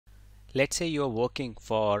Let's say you're working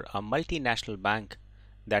for a multinational bank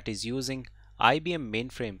that is using IBM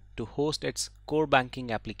mainframe to host its core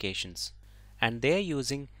banking applications, and they're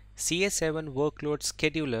using CA7 Workload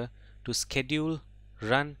Scheduler to schedule,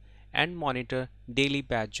 run, and monitor daily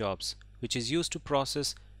batch jobs, which is used to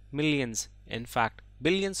process millions, in fact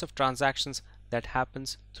billions of transactions that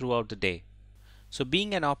happens throughout the day. So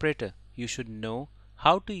being an operator, you should know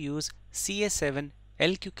how to use CA7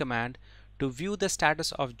 LQ command to view the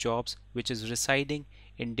status of jobs which is residing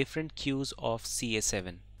in different queues of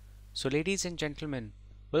CA7. So ladies and gentlemen,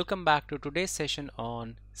 welcome back to today's session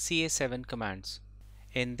on CA7 commands.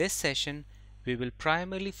 In this session, we will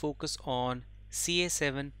primarily focus on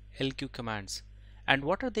CA7 LQ commands and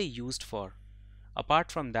what are they used for.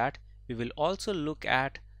 Apart from that, we will also look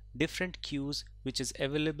at different queues which is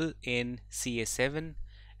available in CA7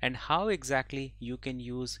 and how exactly you can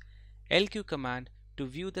use LQ command to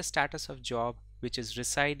view the status of job which is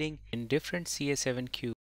residing in different CA7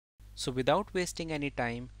 queues. So without wasting any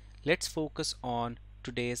time, let's focus on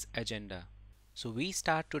today's agenda. So we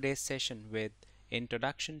start today's session with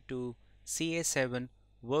introduction to CA7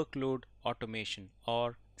 Workload Automation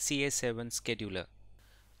or CA7 Scheduler.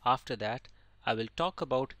 After that, I will talk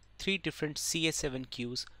about three different CA7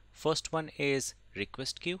 queues. First one is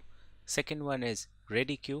request queue, second one is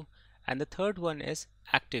ready queue, and the third one is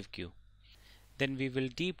active queue. Then we will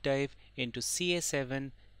deep dive into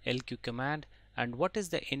CA7 LQ command and what is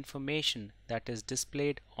the information that is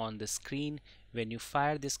displayed on the screen when you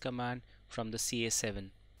fire this command from the CA7.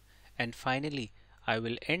 And finally, I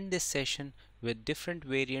will end this session with different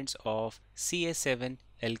variants of CA7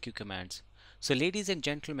 LQ commands. So ladies and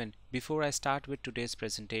gentlemen, before I start with today's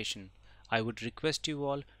presentation, I would request you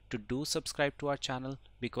all to do subscribe to our channel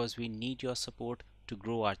because we need your support to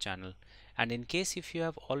grow our channel. And in case if you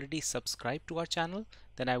have already subscribed to our channel,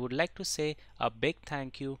 then I would like to say a big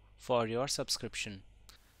thank you for your subscription.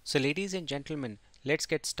 So ladies and gentlemen, let's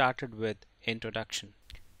get started with introduction.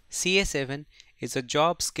 CA7 is a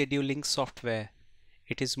job scheduling software.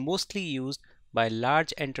 It is mostly used by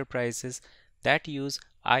large enterprises that use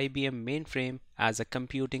IBM mainframe as a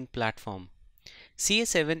computing platform.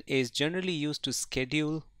 CA7 is generally used to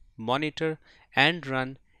schedule, monitor, and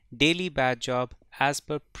run daily batch job as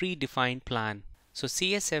per predefined plan. So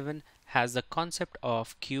CA7 has the concept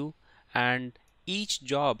of queue and each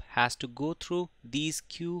job has to go through these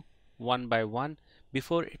queue one by one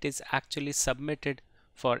before it is actually submitted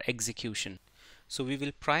for execution. So we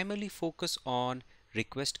will primarily focus on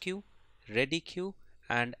request queue, ready queue,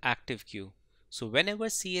 and active queue. So whenever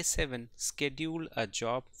CA7 schedule a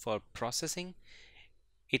job for processing,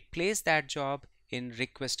 it places that job in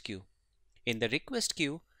request queue. In the request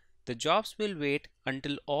queue, the jobs will wait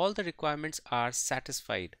until all the requirements are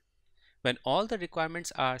satisfied. When all the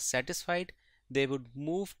requirements are satisfied, they would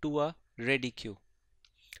move to a ready queue.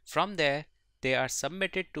 From there, they are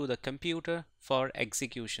submitted to the computer for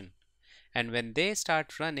execution. And when they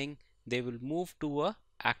start running, they will move to a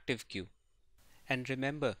active queue. And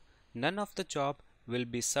remember, none of the job will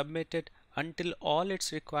be submitted until all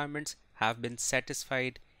its requirements have been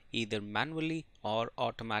satisfied either manually or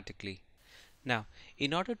automatically. Now,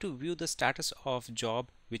 in order to view the status of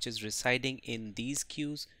job which is residing in these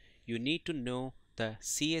queues, you need to know the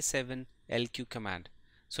CA7 LQ command.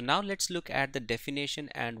 So now let's look at the definition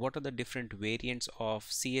and what are the different variants of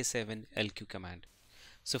CA7 LQ command.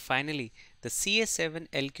 So finally, the CA7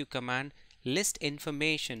 LQ command lists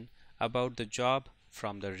information about the job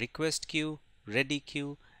from the request queue, ready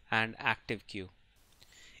queue, and active queue.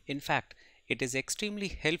 In fact, it is extremely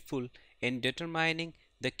helpful in determining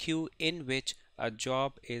the queue in which a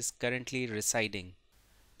job is currently residing.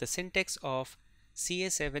 The syntax of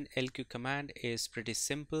CA7 LQ command is pretty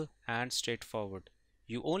simple and straightforward.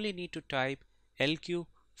 You only need to type LQ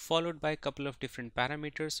followed by a couple of different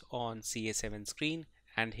parameters on CA7 screen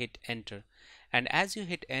and hit enter. And as you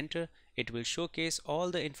hit enter, it will showcase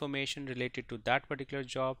all the information related to that particular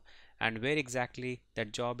job and where exactly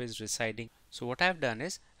that job is residing. So what I've done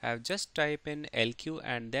is I've just typed in LQ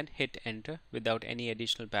and then hit enter without any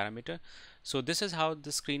additional parameter. So this is how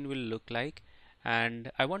the screen will look like,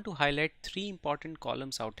 and I want to highlight three important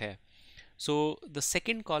columns out here. So the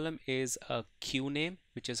second column is a queue name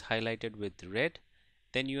which is highlighted with red.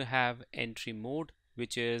 Then you have entry mode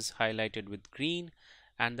which is highlighted with green,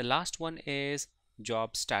 and the last one is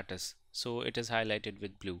job status, so it is highlighted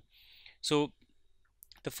with blue. So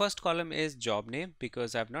the first column is job name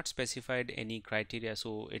because I've not specified any criteria,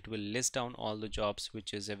 so it will list down all the jobs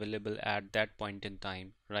which is available at that point in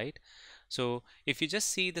time, right? So if you just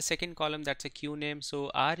see the second column, that's a queue name.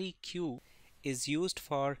 So REQ is used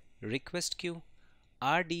for request queue,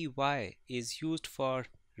 RDY is used for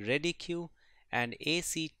ready queue, and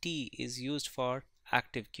ACT is used for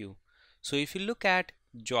active queue. So if you look at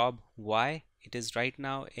job Y, it is right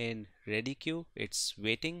now in ready queue, it's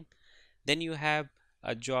waiting. Then you have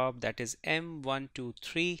a job that is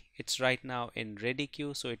M123, it's right now in ready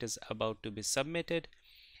queue, so it is about to be submitted.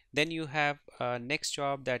 Then you have a next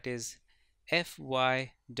job that is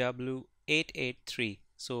FYW883,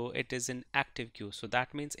 so it is in active queue, so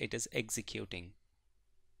that means it is executing.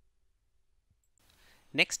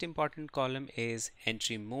 Next important column is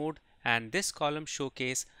entry mode, and this column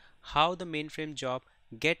showcases how the mainframe job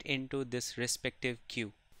get into this respective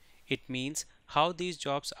queue. It means how these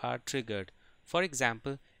jobs are triggered. For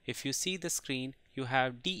example, if you see the screen, you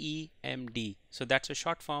have DEMD, so that's a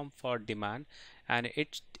short form for demand, and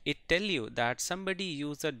it tell you that somebody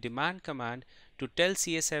used a demand command to tell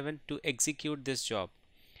CA7 to execute this job.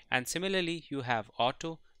 And similarly, you have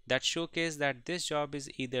auto that showcase that this job is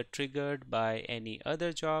either triggered by any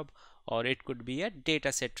other job, or it could be a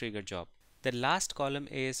dataset trigger job. The last column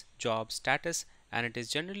is job status, and it is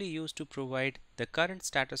generally used to provide the current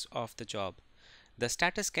status of the job. The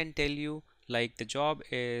status can tell you like the job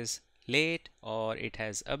is late, or it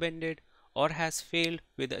has abandoned, or has failed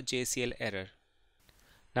with a JCL error.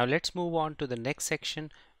 Now let's move on to the next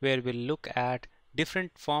section where we'll look at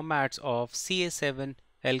different formats of CA7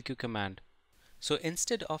 LQ command. So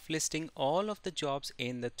instead of listing all of the jobs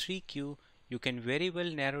in the 3 queue, you can very well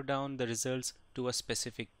narrow down the results to a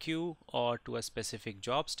specific queue, or to a specific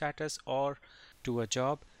job status, or to a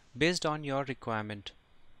job based on your requirement.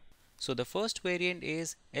 So the first variant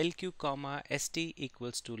is LQ, ST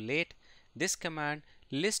equals to late. This command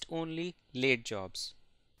lists only late jobs.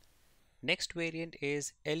 Next variant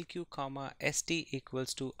is LQ, ST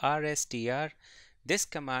equals to RSTR. This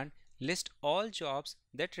command lists all jobs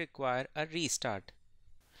that require a restart.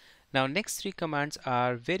 Now next 3 commands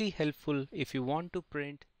are very helpful if you want to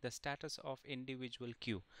print the status of individual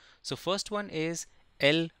queue. So first one is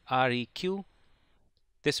LREQ.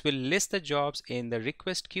 This will list the jobs in the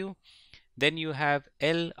request queue. Then you have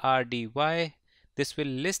LRDY. This will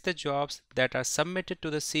list the jobs that are submitted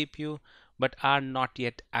to the CPU but are not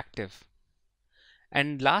yet active.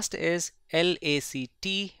 And last is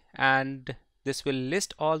LACT, and this will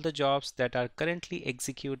list all the jobs that are currently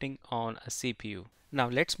executing on a CPU. Now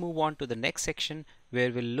let's move on to the next section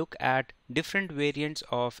where we'll look at different variants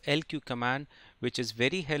of LQ command, which is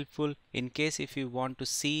very helpful in case if you want to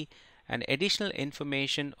see an additional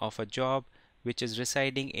information of a job which is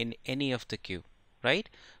residing in any of the queue, right?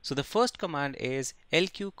 So the first command is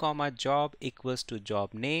LQ, job equals to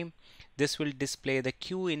job name. This will display the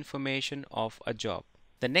queue information of a job.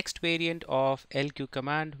 The next variant of LQ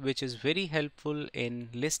command, which is very helpful in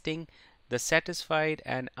listing the satisfied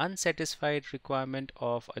and unsatisfied requirement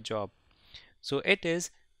of a job. So it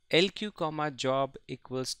is LQ, job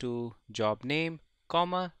equals to job name,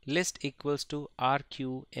 list equals to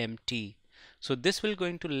RQMT. So this will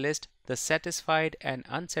going to list the satisfied and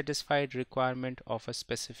unsatisfied requirement of a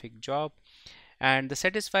specific job, and the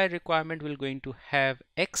satisfied requirement will going to have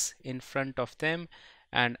X in front of them,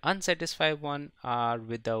 and unsatisfied one are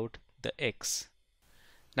without the X.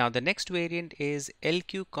 Now the next variant is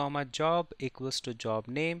LQ, job equals to job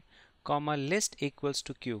name, list equals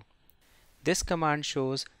to Q. This command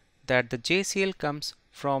shows that the JCL comes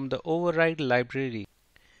from the override library.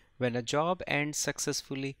 When a job ends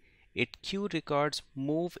successfully, its queue records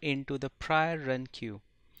move into the prior run queue.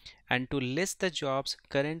 And to list the jobs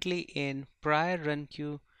currently in prior run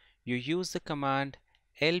queue, you use the command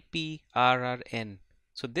LPRRN.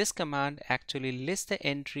 So this command actually lists the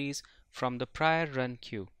entries from the prior run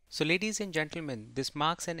queue. So ladies and gentlemen, this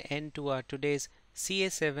marks an end to our today's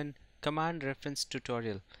CA7 Command Reference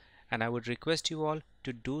tutorial, and I would request you all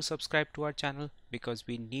to do subscribe to our channel because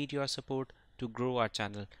we need your support to grow our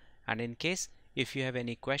channel. And in case if you have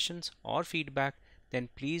any questions or feedback, then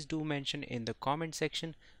please do mention in the comment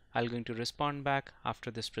section. I'm going to respond back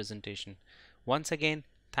after this presentation. Once again,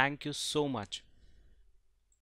 thank you so much.